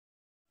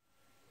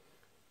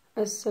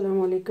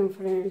अस्सलामुअलैकुम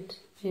फ्रेंड्स,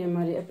 ये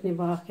हमारे अपने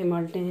बाग के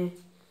माल्टे हैं।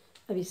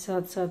 अभी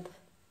साथ साथ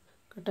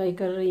कटाई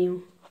कर रही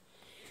हूँ।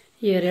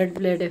 ये रेड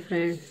ब्लेड है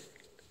फ्रेंड।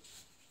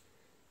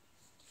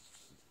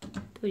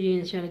 तो ये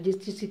इंशाल्लाह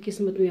जिस जिसकी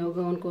किस्मत में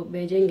होगा उनको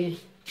भेजेंगे।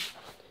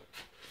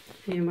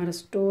 ये हमारा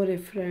स्टोर है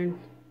फ्रेंड,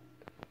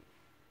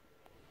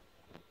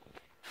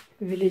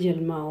 विलेज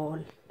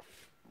अलमाहौल।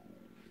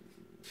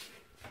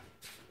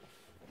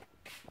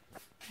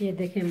 ये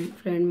देखें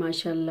फ्रेंड,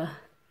 माशाल्लाह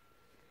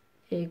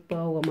एक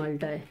पाव का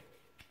माल्टा है।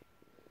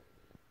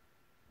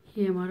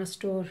 ये हमारा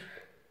स्टोर,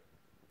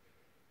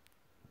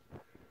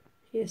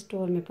 ये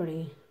स्टोर में पड़े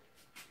हैं।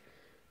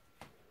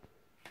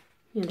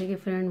 ये देखिए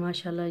फ्रेंड,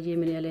 माशाल्लाह ये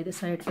मैंने अलग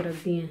साइड पर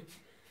रख दिए हैं।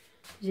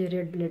 ये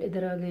रेड ब्लेड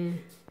इधर आ गए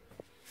हैं।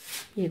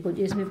 ये कुछ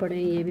इसमें पड़े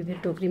हैं, ये भी फिर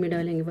टोकरी में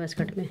डालेंगे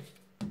बास्केट में।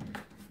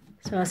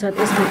 साथ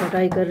साथ इसमें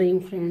कटाई कर रही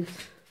हूँ फ्रेंड्स।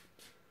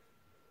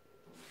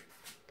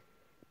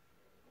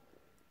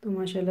 तो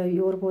माशाल्लाह ये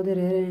और पौधे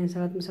रह रहे हैं,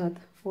 साथ में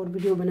साथ और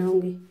वीडियो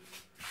बनाऊंगी।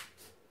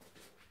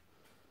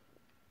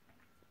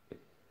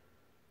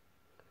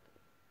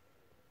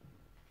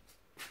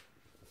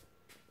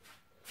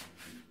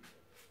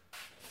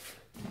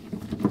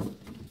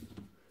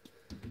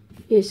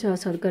 ये साथ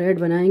साथ करेट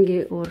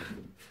बनाएंगे और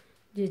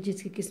जिस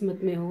जिसकी किस्मत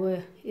में हुआ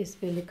है इस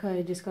पे लिखा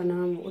है जिसका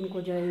नाम,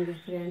 उनको जाएंगे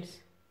फ्रेंड्स।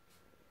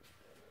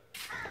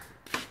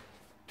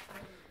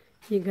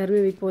 ये घर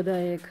में भी पौधा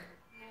है एक,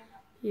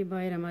 ये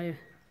बाहर हमारे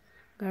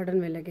गार्डन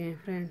में लगे हैं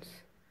फ्रेंड्स।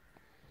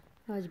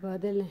 आज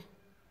बादल है,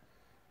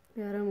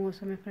 प्यारा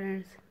मौसम है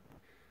फ्रेंड्स।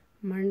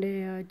 मंडे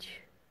है आज।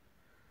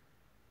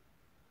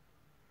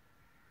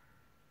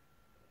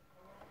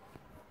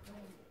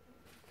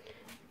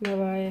 Bye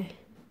bye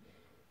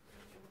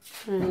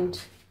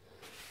friends.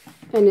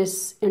 NS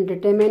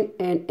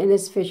entertainment and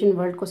NS fashion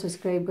world को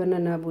सब्सक्राइब करना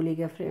ना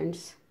भूलिएगा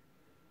फ्रेंड्स।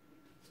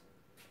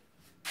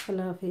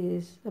 अल्लाह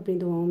हाफिज़, अपनी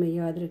दुआओं में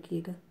याद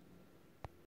रखिएगा।